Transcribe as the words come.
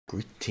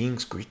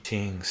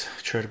Greetings,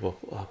 charitable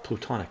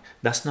plutonic.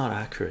 That's not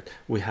accurate.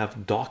 We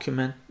have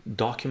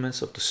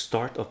documents of the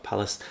start of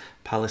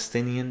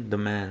Palestinian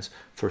demands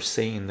for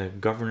say in the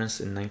governance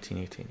in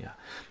 1918.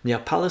 Yeah,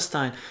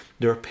 Palestine.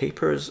 There are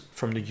papers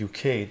from the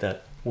UK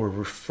that were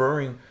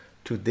referring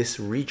to this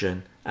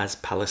region as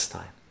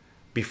Palestine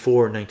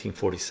before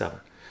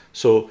 1947.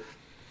 So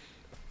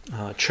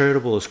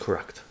charitable is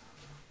correct.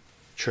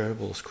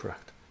 Charitable is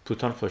correct.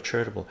 Plutonic for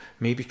charitable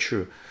may be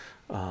true,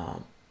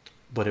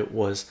 but it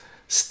was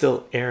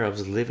still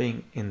Arabs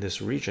living in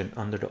this region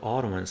under the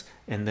Ottomans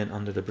and then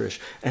under the British.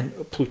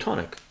 And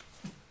plutonic,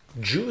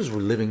 Jews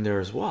were living there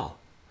as well,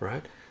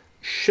 right?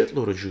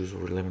 Shitload of Jews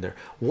were living there.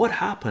 What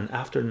happened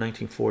after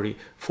 1940,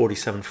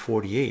 47,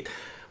 48,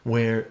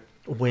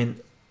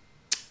 when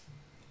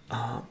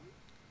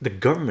the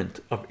government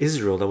of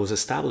Israel that was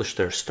established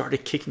there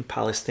started kicking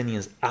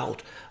Palestinians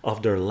out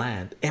of their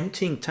land,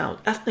 emptying town,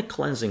 ethnic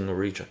cleansing the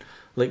region.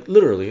 Like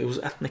literally, it was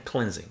ethnic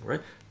cleansing,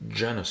 right?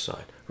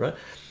 Genocide, right?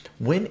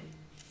 When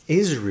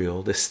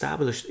Israel, the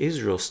established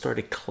Israel,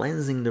 started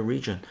cleansing the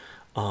region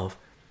of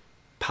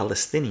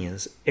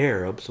Palestinians,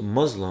 Arabs,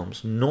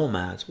 Muslims,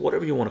 nomads,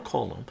 whatever you want to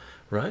call them,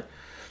 right?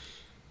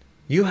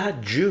 You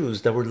had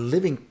Jews that were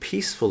living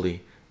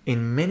peacefully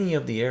in many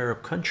of the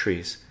Arab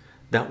countries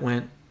that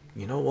went,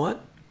 you know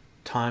what?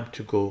 Time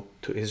to go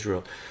to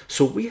Israel.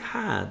 So we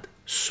had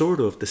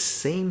sort of the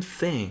same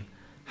thing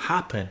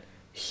happen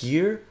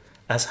here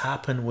as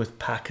happened with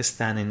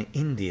Pakistan and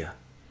India,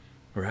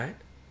 right?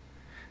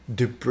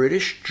 The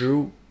British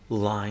drew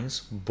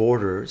lines,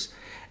 borders,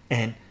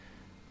 and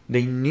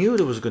they knew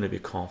there was going to be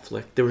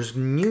conflict.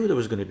 Knew there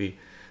was going to be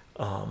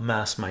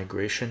mass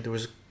migration.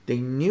 They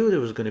knew there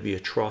was going to be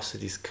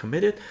atrocities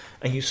committed,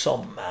 and you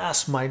saw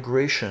mass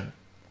migrations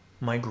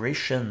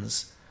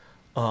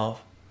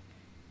of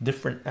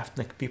different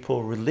ethnic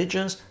people,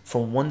 religions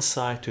from one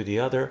side to the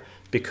other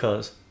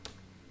because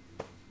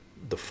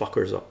the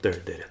fuckers up there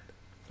did it.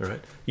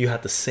 Right? You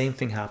had the same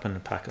thing happen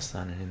in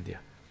Pakistan and India.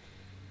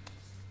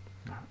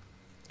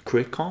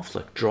 Create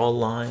conflict, draw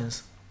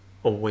lines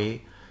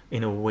away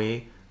in a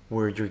way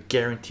where you're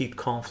guaranteed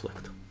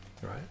conflict,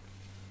 right?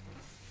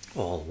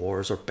 All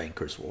wars are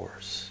bankers'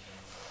 wars,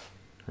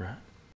 right?